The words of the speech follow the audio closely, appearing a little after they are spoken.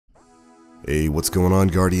Hey, what's going on,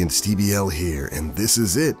 Guardians? TBL here, and this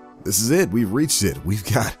is it. We've reached it. We've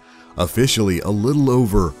got officially a little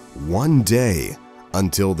over 1 day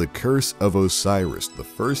until the Curse of Osiris, the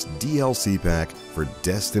first DLC pack for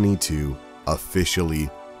Destiny 2, officially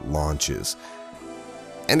launches.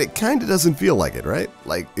 And it kind of doesn't feel like it, right?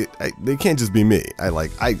 Like, it can't just be me.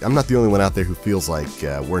 I'm not the only one out there who feels like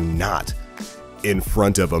we're not in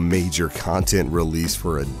front of a major content release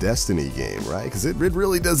for a Destiny game, right? Because it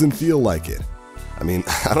really doesn't feel like it. I mean,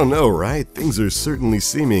 I don't know, right? Things are certainly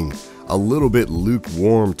seeming a little bit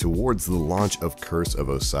lukewarm towards the launch of Curse of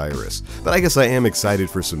Osiris. But I guess I am excited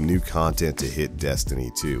for some new content to hit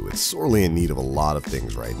Destiny 2. It's sorely in need of a lot of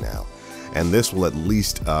things right now, and this will at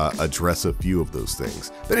least address a few of those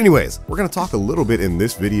things. But anyways, we're going to talk a little bit in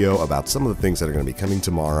this video about some of the things that are going to be coming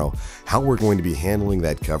tomorrow, how we're going to be handling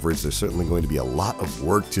that coverage. There's certainly going to be a lot of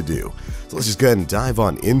work to do. So let's just go ahead and dive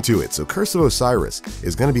on into it. So Curse of Osiris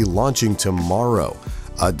is going to be launching tomorrow,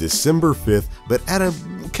 December 5th, but at a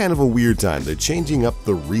kind of a weird time. They're changing up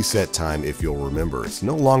the reset time, if you'll remember. It's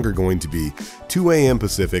no longer going to be 2 a.m.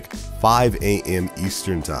 Pacific, 5 a.m.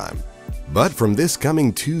 Eastern time. But from this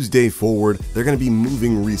coming Tuesday forward, they're going to be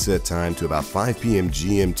moving reset time to about 5 p.m.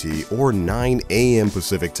 GMT or 9 a.m.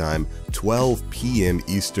 Pacific time, 12 p.m.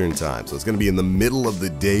 Eastern time. So it's going to be in the middle of the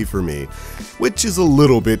day for me, which is a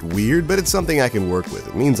little bit weird, but it's something I can work with.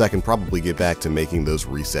 It means I can probably get back to making those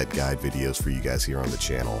reset guide videos for you guys here on the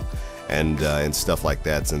channel and stuff like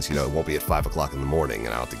that, since, you know, it won't be at 5 o'clock in the morning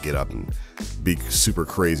and I'll have to get up and be super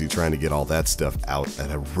crazy trying to get all that stuff out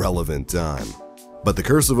at a relevant time. But the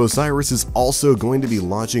Curse of Osiris is also going to be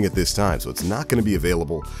launching at this time, so it's not going to be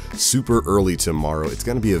available super early tomorrow. It's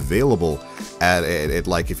going to be available at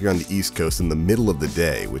like, if you're on the East Coast, in the middle of the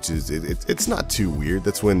day, which is, it's not too weird.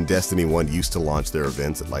 That's when Destiny 1 used to launch their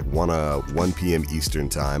events, at like 1 p.m. Eastern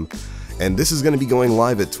time. And this is going to be going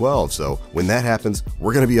live at 12, so when that happens,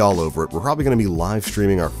 we're going to be all over it. We're probably going to be live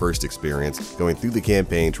streaming our first experience, going through the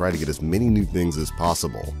campaign, trying to get as many new things as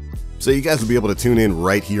possible. So you guys will be able to tune in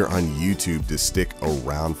right here on YouTube to stick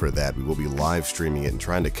around for that. We will be live streaming it and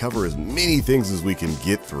trying to cover as many things as we can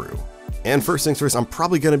get through. And first things first, I'm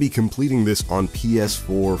probably going to be completing this on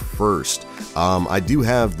PS4 first. I do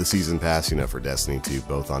have the Season Pass, you know, for Destiny 2,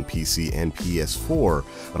 both on PC and PS4,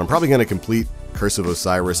 but I'm probably going to complete Curse of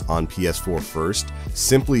Osiris on PS4 first,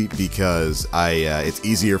 simply because it's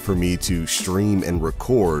easier for me to stream and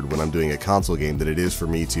record when I'm doing a console game than it is for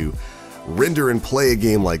me to render and play a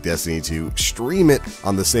game like Destiny 2, stream it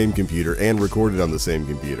on the same computer, and record it on the same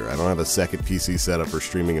computer. I don't have a second PC set up for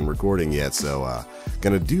streaming and recording yet, so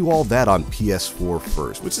gonna do all that on PS4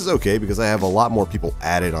 first, which is okay because I have a lot more people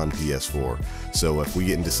added on PS4. So if we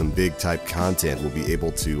get into some big type content, we'll be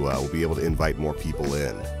able to invite more people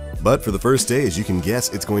in. But for the first day, as you can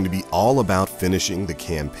guess, it's going to be all about finishing the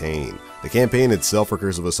campaign. The campaign itself for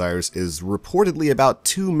Curse of Osiris is reportedly about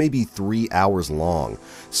 2, maybe 3 hours long.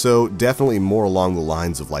 So definitely more along the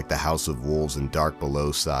lines of like the House of Wolves and Dark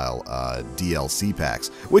Below style DLC packs,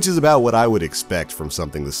 which is about what I would expect from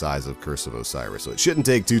something the size of Curse of Osiris. So it shouldn't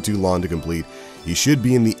take too long to complete. You should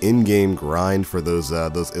be in the in-game grind for those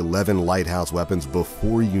 11 lighthouse weapons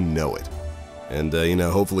before you know it. And, you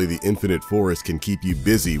know, hopefully the Infinite Forest can keep you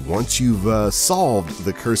busy once you've solved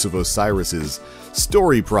the Curse of Osiris's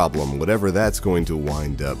story problem, whatever that's going to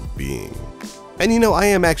wind up being. And, you know, I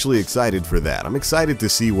am actually excited for that. I'm excited to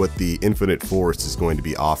see what the Infinite Forest is going to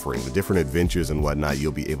be offering, the different adventures and whatnot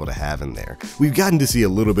you'll be able to have in there. We've gotten to see a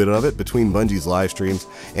little bit of it between Bungie's live streams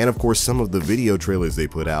and, of course, some of the video trailers they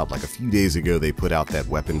put out. Like a few days ago, they put out that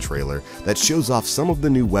weapon trailer that shows off some of the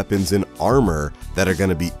new weapons and armor that are going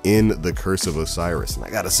to be in the Curse of Osiris. And I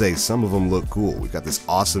gotta say, some of them look cool. We've got this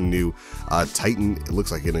awesome new Titan. It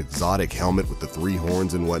looks like an exotic helmet with the 3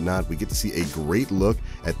 horns and whatnot. We get to see a great look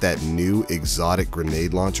at that new exotic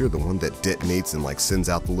grenade launcher, the one that detonates and like sends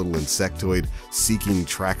out the little insectoid seeking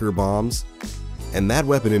tracker bombs. And that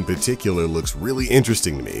weapon in particular looks really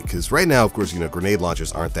interesting to me, because right now, of course, you know, grenade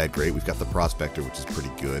launchers aren't that great. We've got the Prospector, which is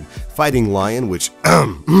pretty good. Fighting Lion, which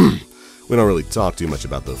we don't really talk too much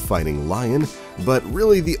about the Fighting Lion, but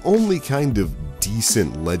really the only kind of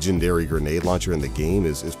decent legendary grenade launcher in the game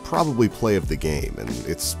is probably Play of the Game, and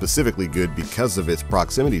it's specifically good because of its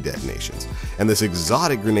proximity detonations. And this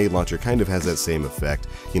exotic grenade launcher kind of has that same effect.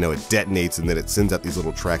 You know, it detonates and then it sends out these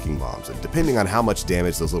little tracking bombs, and depending on how much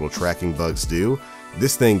damage those little tracking bugs do,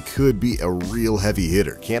 this thing could be a real heavy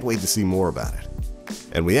hitter. Can't wait to see more about it.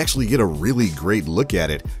 And we actually get a really great look at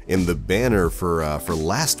it in the banner for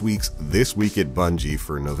last week's This Week at Bungie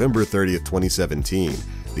for November 30th, 2017.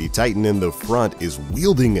 The Titan in the front is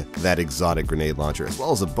wielding that exotic grenade launcher, as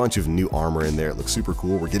well as a bunch of new armor in there. It looks super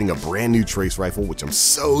cool. We're getting a brand new trace rifle, which I'm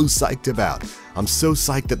so psyched about. I'm so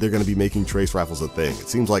psyched that they're going to be making trace rifles a thing. It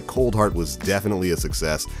seems like Cold Heart was definitely a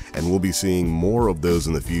success, and we'll be seeing more of those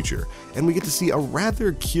in the future. And we get to see a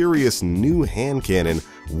rather curious new hand cannon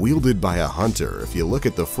wielded by a hunter. If you look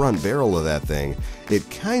at the front barrel of that thing, it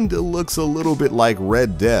kinda looks a little bit like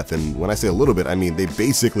Red Death, and when I say a little bit, I mean they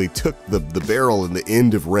basically took the barrel and the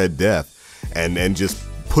end of Red Death and just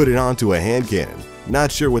put it onto a hand cannon.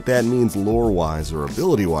 Not sure what that means lore-wise or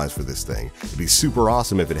ability-wise for this thing. It'd be super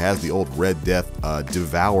awesome if it has the old Red Death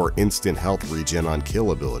Devour instant health regen on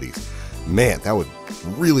kill abilities. Man, that would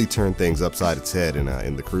really turn things upside its head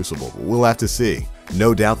in the Crucible. We'll have to see.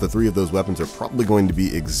 No doubt the 3 of those weapons are probably going to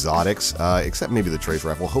be exotics, except maybe the trace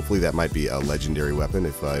rifle. Hopefully that might be a legendary weapon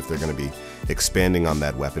if they're going to be expanding on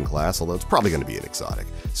that weapon class, although it's probably going to be an exotic.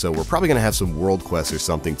 So we're probably going to have some world quests or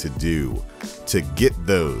something to do to get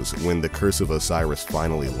those when the Curse of Osiris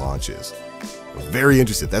finally launches. Very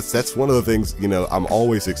interested. That's one of the things, you know, I'm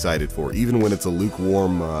always excited for, even when it's a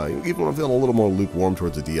lukewarm, even when I'm feeling a little more lukewarm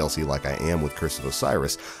towards a DLC like I am with Curse of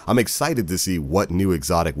Osiris. I'm excited to see what new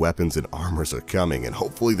exotic weapons and armors are coming, and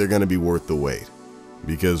hopefully they're going to be worth the wait.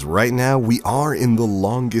 Because right now we are in the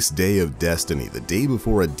longest day of Destiny. The day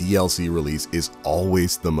before a DLC release is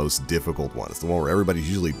always the most difficult one. It's the one where everybody's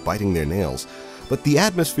usually biting their nails. But the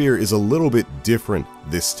atmosphere is a little bit different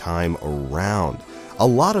this time around. A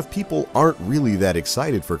lot of people aren't really that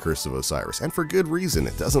excited for Curse of Osiris, and for good reason.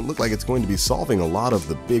 It doesn't look like it's going to be solving a lot of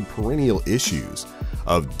the big perennial issues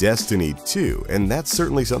of Destiny 2, and that's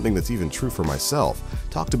certainly something that's even true for myself.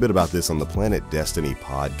 Talked a bit about this on the Planet Destiny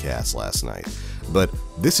podcast last night, but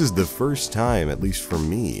this is the first time, at least for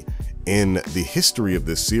me, in the history of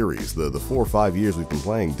this series, the 4 or 5 years we've been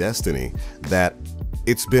playing Destiny, that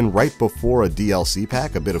it's been right before a DLC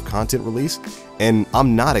pack, a bit of content release, and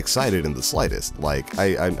I'm not excited in the slightest. Like,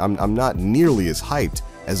 I'm not nearly as hyped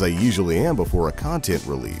as I usually am before a content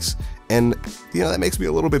release. And, you know, that makes me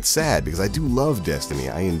a little bit sad because I do love Destiny.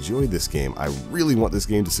 I enjoy this game. I really want this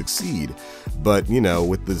game to succeed. But, you know,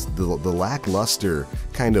 with the lackluster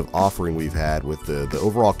kind of offering we've had with the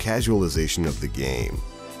overall casualization of the game,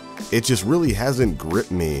 it just really hasn't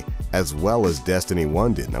gripped me as well as Destiny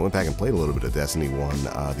 1 did. And I went back and played a little bit of Destiny 1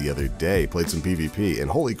 the other day, played some PvP, and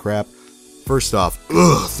holy crap, first off,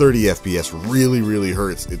 30 FPS really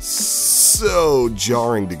hurts. It's so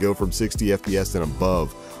jarring to go from 60 FPS and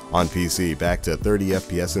above on PC back to 30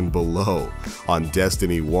 FPS and below on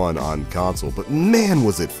Destiny 1 on console, but man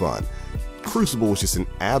was it fun. Crucible was just an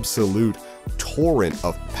absolute torrent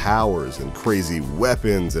of powers and crazy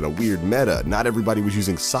weapons and a weird meta. Not everybody was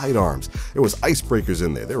using sidearms. There was icebreakers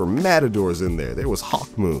in there. There were matadors in there. There was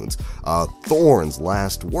hawkmoons, thorns,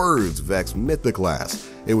 last words, Vex, Mythoclast.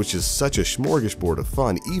 It was just such a smorgasbord of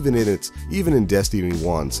fun, even in Destiny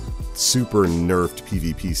 1's super nerfed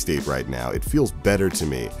PvP state right now. It feels better to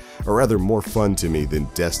me, or rather more fun to me than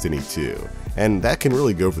Destiny 2. And that can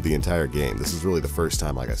really go for the entire game. This is really the first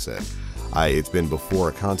time, like I said. It's been before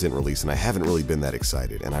a content release, and I haven't really been that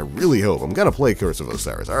excited, and I really hope. I'm gonna play Curse of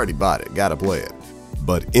Osiris. I already bought it, gotta play it.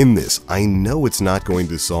 But in this, I know it's not going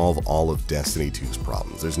to solve all of Destiny 2's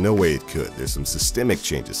problems. There's no way it could. There's some systemic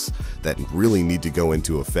changes that really need to go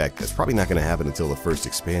into effect. That's probably not going to happen until the first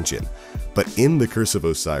expansion. But in the Curse of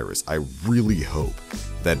Osiris, I really hope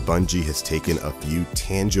that Bungie has taken a few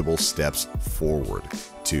tangible steps forward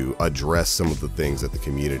to address some of the things that the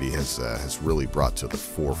community has really brought to the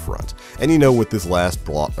forefront. And you know, with this last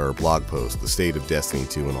blog post, the state of Destiny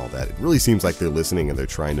 2 and all that, it really seems like they're listening and they're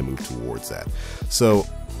trying to move towards that. So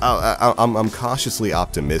I'm cautiously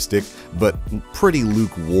optimistic, but pretty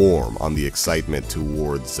lukewarm on the excitement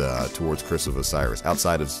towards Curse of Osiris,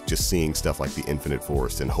 outside of just seeing stuff like the Infinite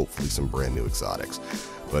Forest and hopefully some brand new exotics.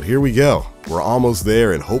 But here we go. We're almost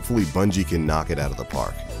there, and hopefully Bungie can knock it out of the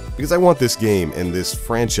park. Because I want this game and this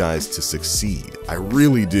franchise to succeed. I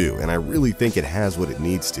really do, and I really think it has what it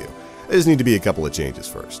needs to. There just need to be a couple of changes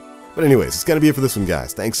first. But anyways, it's going to be it for this one,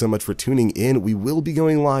 guys. Thanks so much for tuning in. We will be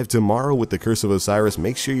going live tomorrow with the Curse of Osiris.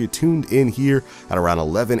 Make sure you're tuned in here at around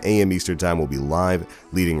 11 a.m. Eastern Time. We'll be live,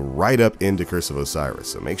 leading right up into Curse of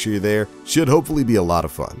Osiris. So make sure you're there. Should hopefully be a lot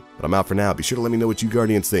of fun. But I'm out for now. Be sure to let me know what you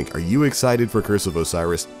Guardians think. Are you excited for Curse of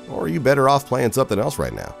Osiris, or are you better off playing something else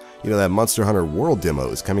right now? You know, that Monster Hunter World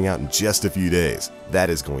demo is coming out in just a few days. That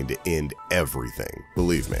is going to end everything.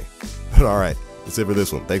 Believe me. But alright. That's it for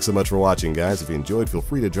this one. Thanks so much for watching, guys. If you enjoyed, feel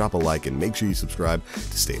free to drop a like and make sure you subscribe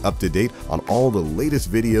to stay up to date on all the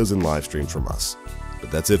latest videos and live streams from us. But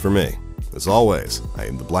that's it for me. As always, I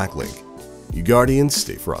am TheBlackLink. You Guardians,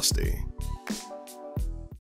 stay frosty.